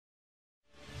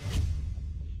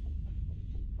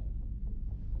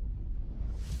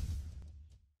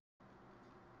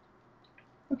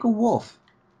Look, a wolf.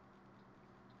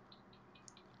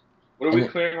 What are And we then,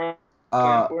 clearing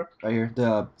land for? right here,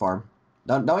 the farm.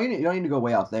 You don't need to go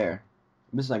way out there.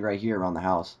 This is like right here around the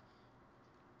house.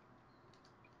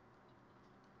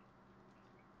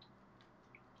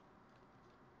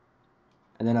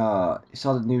 And then, you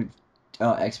saw the new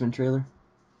X-Men trailer?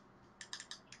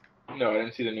 No, I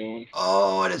didn't see the new one.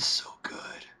 Oh, it is so good.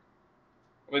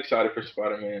 I'm excited for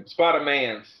Spider-Man.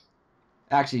 Spider-Man's.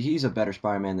 Actually, he's a better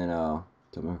Spider-Man than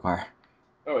Tobey Maguire.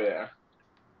 Oh yeah.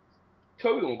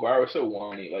 Tobey Maguire was so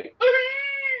whiny, like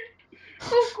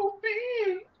Uncle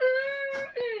Ben.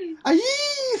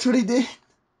 Aye, that's what he did.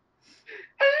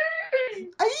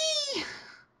 Aye.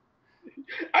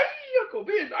 Uncle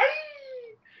Ben.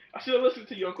 I should have listened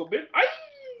to you, Uncle Ben.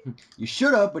 You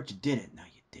should have, but you didn't. No,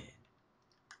 you did.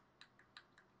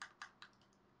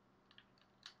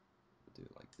 Do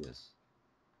it like this.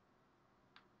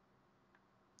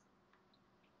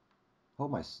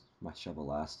 Hope my shovel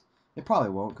lasts. It probably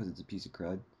won't because it's a piece of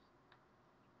crud.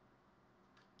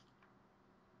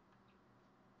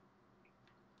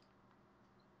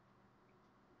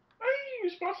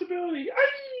 Responsibility.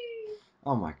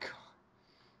 Oh my god.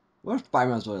 What if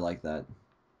Spider-Man's really like that?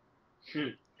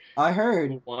 I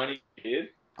heard. Whiny kid.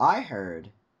 I heard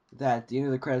that at the end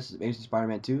of the credits of Amazing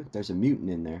Spider-Man 2, there's a mutant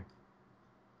in there.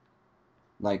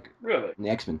 Like Really? in the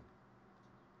X-Men.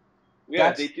 Yeah,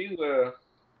 That's they do.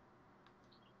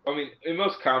 I mean, in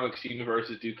most comics,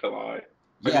 universes do collide.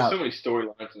 Like, there's yeah, so many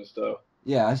storylines and stuff.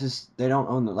 yeah. It's just they don't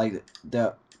own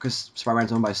the because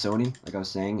Spider-Man's owned by Sony, like I was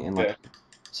saying, and like Yeah.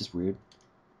 it's just weird.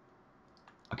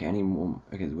 Okay, I need more.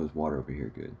 Okay, there's water over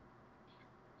here. Good.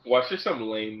 Watch, there's some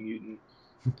lame mutant.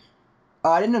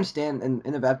 I didn't understand in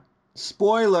the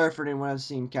spoiler for anyone who's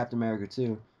seen Captain America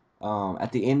 2.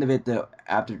 At the end of it, the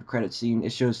after the credit scene,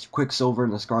 it shows Quicksilver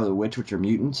and the Scarlet Witch, which are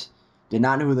mutants. Did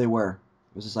not know who they were.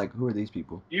 It was just like, who are these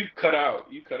people? You cut out.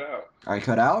 You cut out. I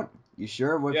cut out. You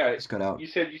sure? What Yeah, is cut out? you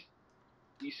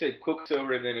said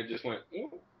Quicksilver, and then it just went.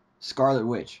 Ooh. Scarlet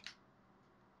Witch.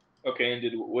 Okay,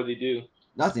 and what did they do?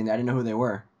 Nothing. I didn't know who they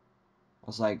were. I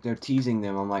was like, they're teasing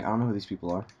them. I'm like, I don't know who these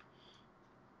people are.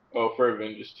 Oh, for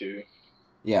Avengers 2.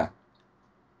 Yeah,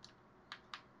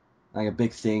 like a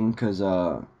big thing because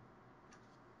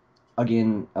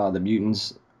again, the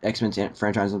mutants X-Men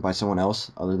franchise owned by someone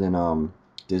else other than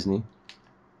Disney.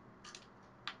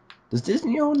 Does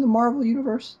Disney own the Marvel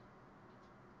universe?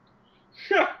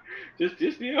 Does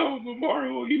Disney own the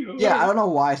Marvel Yeah, I Universe? don't know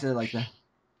why I said it like that.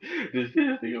 Does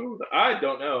Disney own I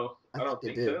don't know. I I think don't they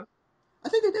think do. so. I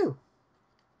think they do.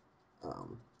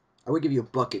 I would give you a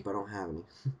bucket, but I don't have any.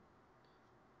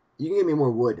 You can give me more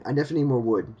wood. I definitely need more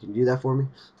wood. Can you do that for me?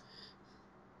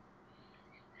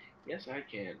 Yes, I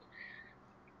can.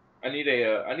 I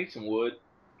need some wood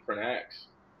for an axe.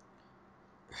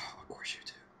 Oh, of course you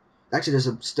do. Actually, there's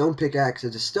a stone pickaxe.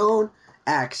 There's a stone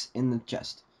axe in the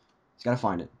chest. Just gotta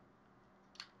find it.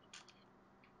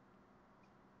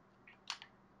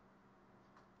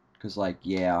 Cause like,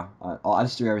 yeah, I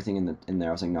just threw everything in there.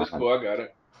 I was like, no, That's cool. I got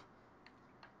it.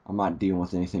 I'm not dealing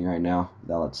with anything right now with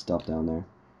all that stuff down there.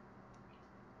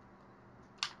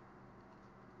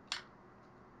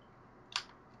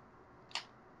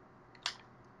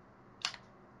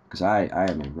 Cause I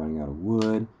am running out of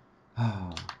wood.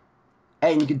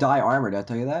 Hey, and you can dye armor. Did I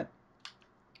tell you that?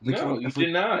 No, you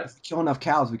did not. If we kill enough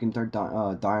cows, we can start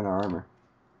dyeing our armor.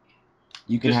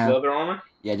 You can Just have leather armor.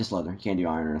 yeah, just leather. You can't do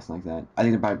iron or anything like that. I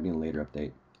think there might be a later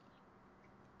update.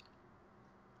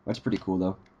 That's pretty cool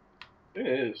though. It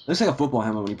is. Looks like a football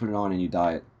helmet when you put it on and you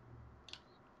dye it.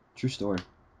 True story.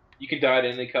 You can dye it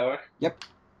any color. Yep.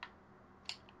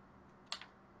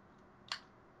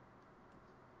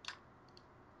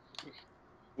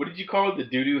 What did you call it? The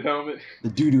doo doo helmet. The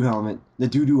doo-doo helmet. The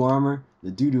doo-doo armor. The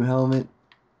doo-doo helmet.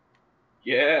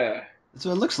 Yeah. That's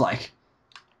what it looks like.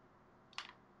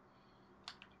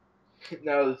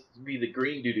 Now this would be the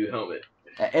green doo doo helmet.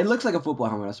 It looks like a football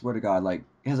helmet, I swear to God. Like,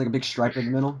 it has like a big stripe in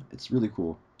the middle. It's really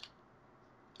cool.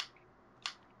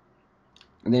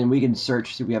 And then we can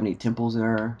search, see if we have any temples in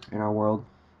our world.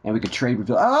 And we can trade with...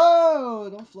 Oh!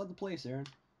 Don't flood the place, Aaron.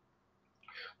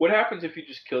 What happens if you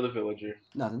just kill the villager?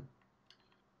 Nothing.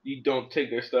 You don't take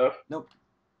their stuff. Nope.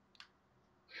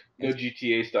 No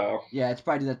GTA style. Yeah, it's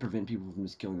probably that to prevent people from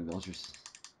just killing the villagers.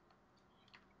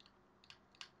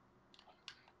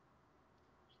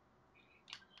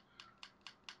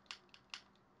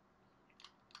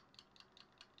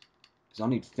 Because I'll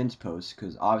need fence posts,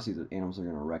 because obviously the animals are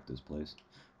going to wreck this place.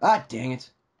 Ah, dang it.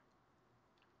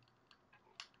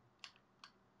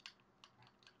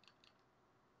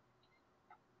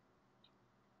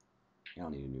 I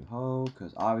don't need a new hoe,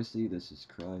 because obviously this is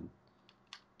crud.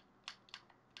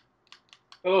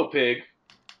 Hello, pig.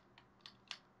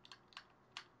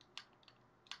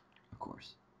 Of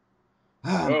course.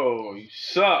 Um, Oh, you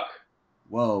suck.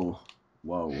 whoa.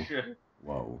 Whoa.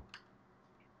 Whoa.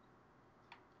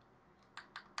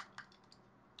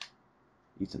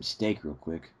 Eat some steak real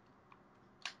quick.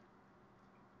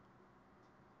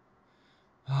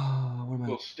 What am I?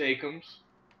 Little steakums.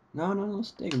 No, no, no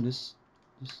steak. I'm just,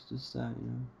 you know.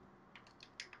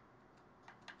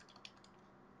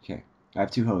 Okay. I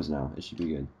have 2 hoes now. It should be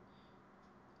good.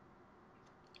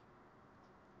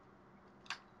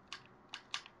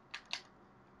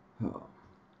 Oh.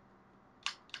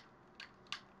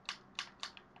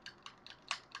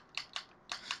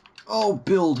 Oh,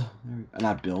 build.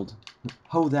 Not build.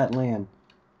 Hoe that land.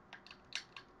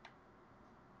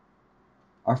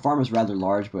 Our farm is rather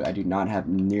large, but I do not have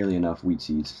nearly enough wheat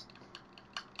seeds.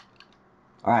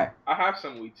 Alright. I have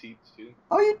some wheat seeds too.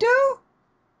 Oh, you do?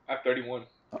 I have 31.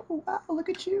 Oh, wow. Look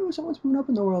at you. Someone's moving up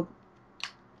in the world.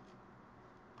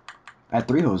 I had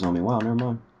 3 hoes on me. Wow, never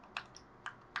mind.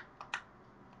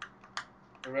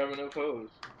 I have enough hoes.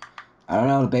 I don't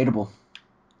know. Debatable.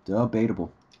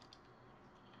 Debatable.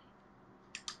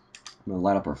 I'm gonna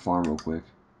light up our farm real quick.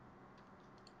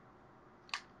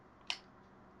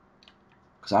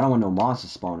 Because I don't want no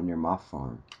monsters spawning near my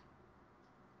farm.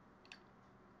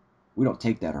 We don't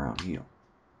take that around here.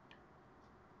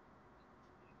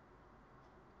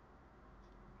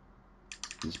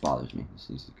 This bothers me. This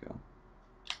needs to go.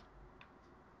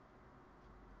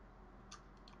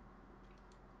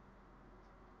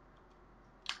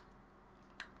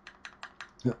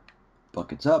 Yep.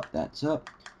 Buckets up. That's up.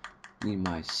 Need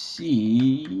my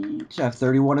seeds. I have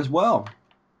 31 as well.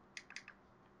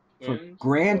 For a Twins?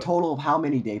 grand What? total of how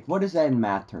many, Dave? What is that in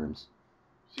math terms?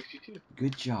 62.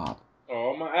 Good job.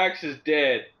 Oh, my axe is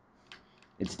dead.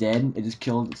 It's dead? It just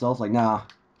killed itself? Like, nah.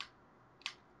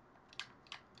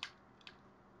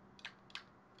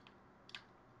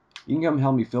 You can come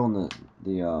help me fill in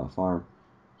the farm.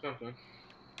 Something.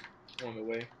 On the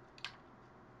way.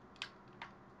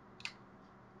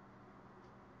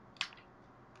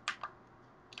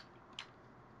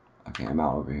 Okay, I'm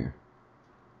out over here.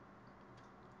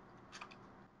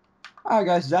 Alright,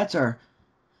 guys, that's our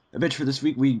adventure for this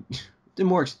week. We did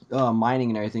more mining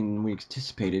and everything than we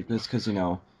anticipated. But it's because, you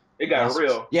know... It got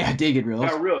real. Yeah, dig it real.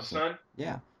 Got real, So, son.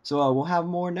 yeah. So we'll have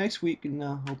more next week, and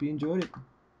hope you enjoyed it.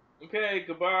 Okay,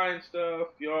 goodbye and stuff,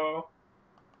 y'all.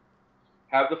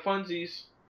 Have the funsies.